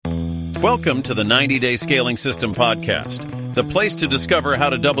Welcome to the 90-Day Scaling System podcast, the place to discover how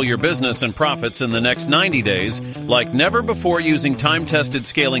to double your business and profits in the next 90 days like never before using time-tested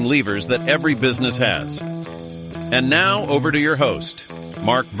scaling levers that every business has. And now, over to your host,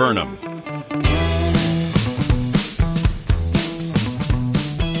 Mark Vernum.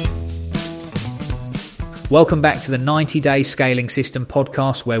 Welcome back to the 90-Day Scaling System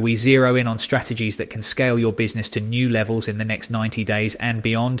podcast, where we zero in on strategies that can scale your business to new levels in the next 90 days and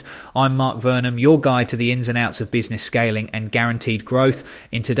beyond. I'm Mark Vernum, your guide to the ins and outs of business scaling and guaranteed growth.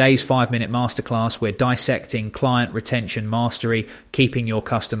 In today's 5-minute masterclass, we're dissecting client retention mastery, keeping your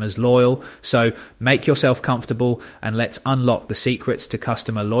customers loyal. So make yourself comfortable and let's unlock the secrets to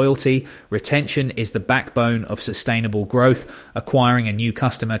customer loyalty. Retention is the backbone of sustainable growth. Acquiring a new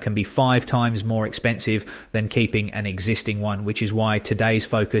customer can be 5 times more expensive than keeping an existing one, which is why today's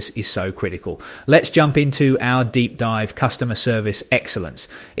focus is so critical. Let's jump into our deep dive: customer service excellence.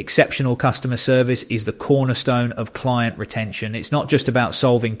 Exceptional customer service is the cornerstone of client retention. It's not just about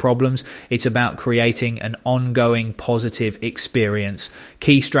solving problems, it's about creating an ongoing positive experience.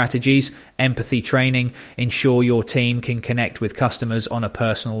 Key strategies: empathy training, ensure your team can connect with customers on a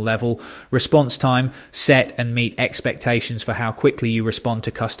personal level. Response time, set and meet expectations for how quickly you respond to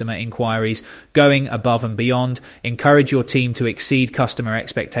customer inquiries. Going above and beyond, encourage your team to exceed customer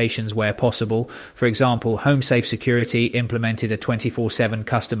expectations where possible. For example, HomeSafe Security implemented a 24/7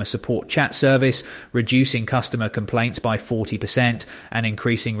 customer support chat service, reducing customer complaints by 40% and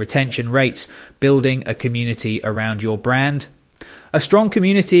increasing retention rates. Building a community around your brand. A strong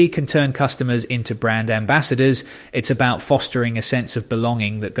community can turn customers into brand ambassadors. It's about fostering a sense of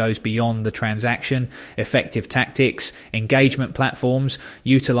belonging that goes beyond the transaction. Effective tactics: engagement platforms.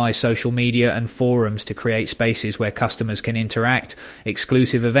 Utilize social media and forums to create spaces where customers can interact.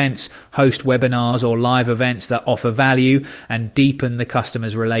 Exclusive events: host webinars or live events that offer value and deepen the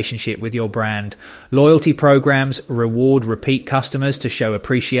customer's relationship with your brand. Loyalty programs reward repeat customers to show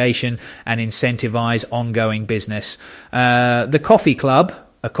appreciation and incentivize ongoing business. The Coffee Club,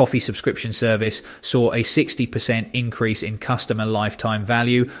 a coffee subscription service, saw a 60% increase in customer lifetime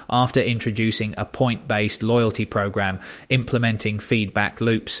value after introducing a point-based loyalty program, implementing feedback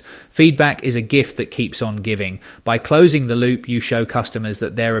loops. Feedback is a gift that keeps on giving. By closing the loop, you show customers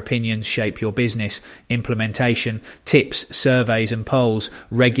that their opinions shape your business. Implementation: tips, surveys, and polls.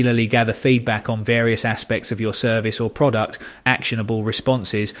 Regularly gather feedback on various aspects of your service or product. Actionable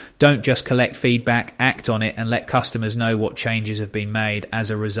responses: don't just collect feedback, act on it and let customers know what changes have been made as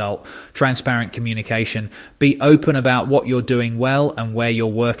a result. Transparent communication: be open about what you're doing well and where you're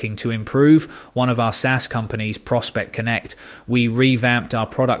working to improve. One of our SaaS companies, Prospect Connect, we revamped our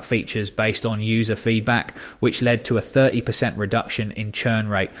product features based on user feedback, which led to a 30% reduction in churn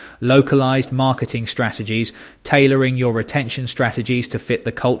rate. Localized marketing strategies: tailoring your retention strategies to fit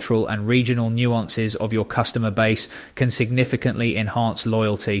the cultural and regional nuances of your customer base can significantly enhance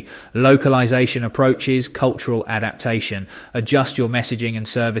loyalty. Localization approaches: cultural adaptation. Adjust your messaging and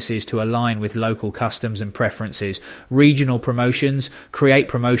services to align with local customs and preferences. Regional promotions: create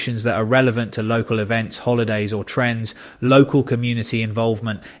promotions that are relevant to local events, holidays, or trends. Local community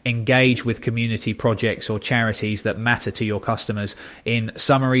involvement: engage with community projects or charities that matter to your customers. In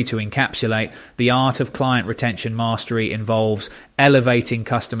summary, to encapsulate, the art of client retention mastery involves elevating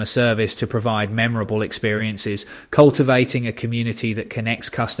customer service to provide memorable experiences, cultivating a community that connects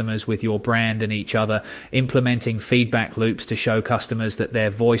customers with your brand and each other, implementing feedback loops to show customers that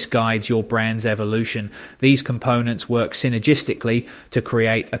their voice guides your brand's evolution. These components work synergistically to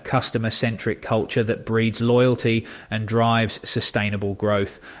create a customer-centric culture that breeds loyalty and drives sustainable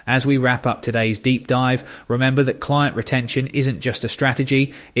growth. As we wrap up today's deep dive, remember that client retention isn't just a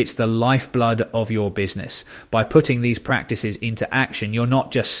strategy, it's the lifeblood of your business. By putting these practices into action, you're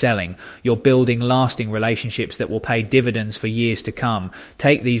not just selling, you're building lasting relationships that will pay dividends for years to come.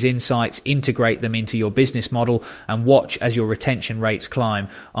 Take these insights, integrate them into your business model, and watch as your retention rates climb.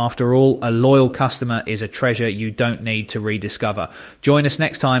 After all, a loyal customer is a treasure you don't need to rediscover. Join us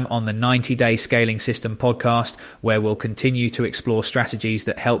next time on the 90-Day Scaling System podcast, where we'll continue to explore strategies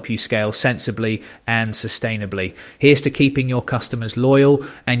that help you scale sensibly and sustainably. Here's to keeping your customers loyal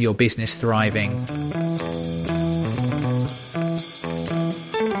and your business thriving.